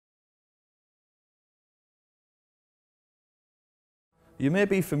You may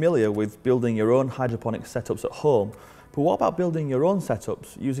be familiar with building your own hydroponic setups at home, but what about building your own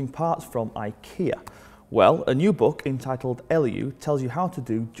setups using parts from IKEA? Well, a new book entitled ELIOOO tells you how to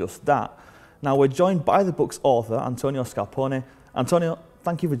do just that. Now we're joined by the book's author, Antonio Scarpone. Antonio,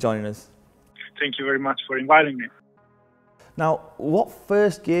 thank you for joining us. Thank you very much for inviting me. Now, what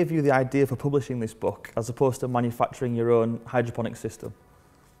first gave you the idea for publishing this book as opposed to manufacturing your own hydroponic system?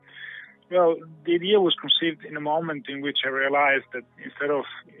 Well, the idea was conceived in a moment in which I realized that instead of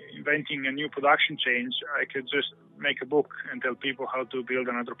inventing a new production change, I could just make a book and tell people how to build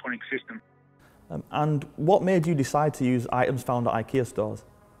an hydroponic system. And what made you decide to use items found at IKEA stores?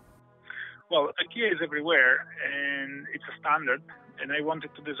 Well, IKEA is everywhere and it's a standard, and I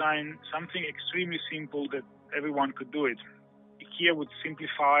wanted to design something extremely simple that everyone could do it. IKEA would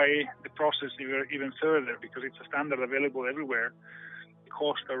simplify the process even further because it's a standard available everywhere. The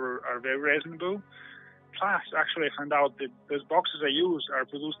costs are very reasonable. Plus, actually, I found out that those boxes I use are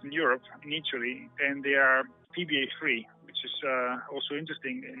produced in Europe, in Italy, and they are TBA-free, which is also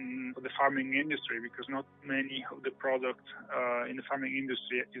interesting for the farming industry because not many of the product in the farming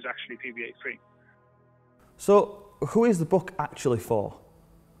industry is actually TBA-free. So, who is the book actually for?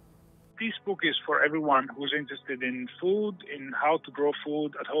 This book is for everyone who's interested in food, in how to grow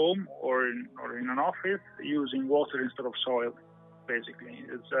food at home or in an office using water instead of soil, basically.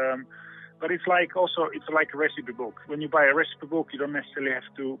 But it's like a recipe book. When you buy a recipe book, you don't necessarily have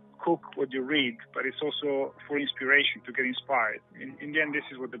to cook what you read, but it's also for inspiration, to get inspired. In the end, this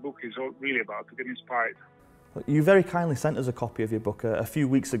is what the book is all really about, to get inspired. You very kindly sent us a copy of your book a few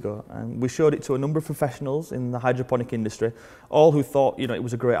weeks ago, and we showed it to a number of professionals in the hydroponic industry, all who thought it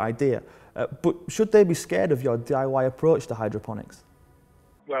was a great idea. But should they be scared of your DIY approach to hydroponics?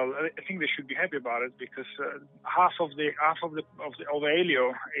 Well, I think they should be happy about it because half of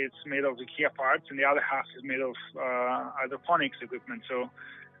ELIOOO is made of IKEA parts, and the other half is made of hydroponics equipment. So,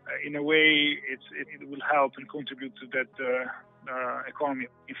 in a way, it will help and contribute to that economy.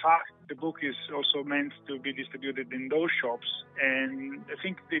 In fact, the book is also meant to be distributed in those shops, and I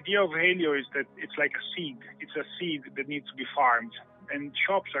think the idea of ELIOOO is that it's like a seed. It's a seed that needs to be farmed. And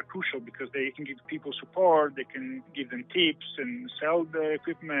shops are crucial because they can give people support, they can give them tips and sell the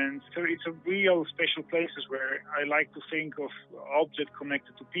equipment. So it's a real special places where I like to think of objects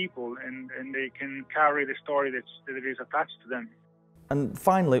connected to people and they can carry the story that is attached to them. And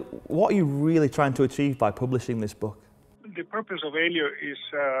finally, what are you really trying to achieve by publishing this book? The purpose of ELIOOO is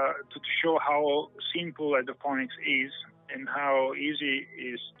to show how simple hydroponics is and how easy it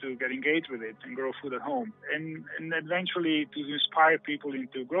is to get engaged with it and grow food at home. And eventually to inspire people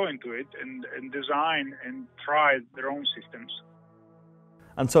to grow into it and design and try their own systems.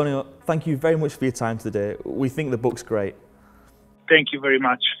 Antonio, thank you very much for your time today. We think the book's great. Thank you very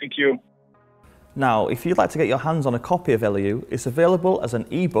much. Thank you. Now, if you'd like to get your hands on a copy of ELIOOO, it's available as an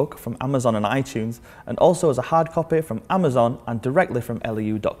ebook from Amazon and iTunes, and also as a hard copy from Amazon and directly from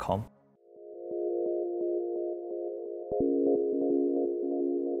ELIOOO.com.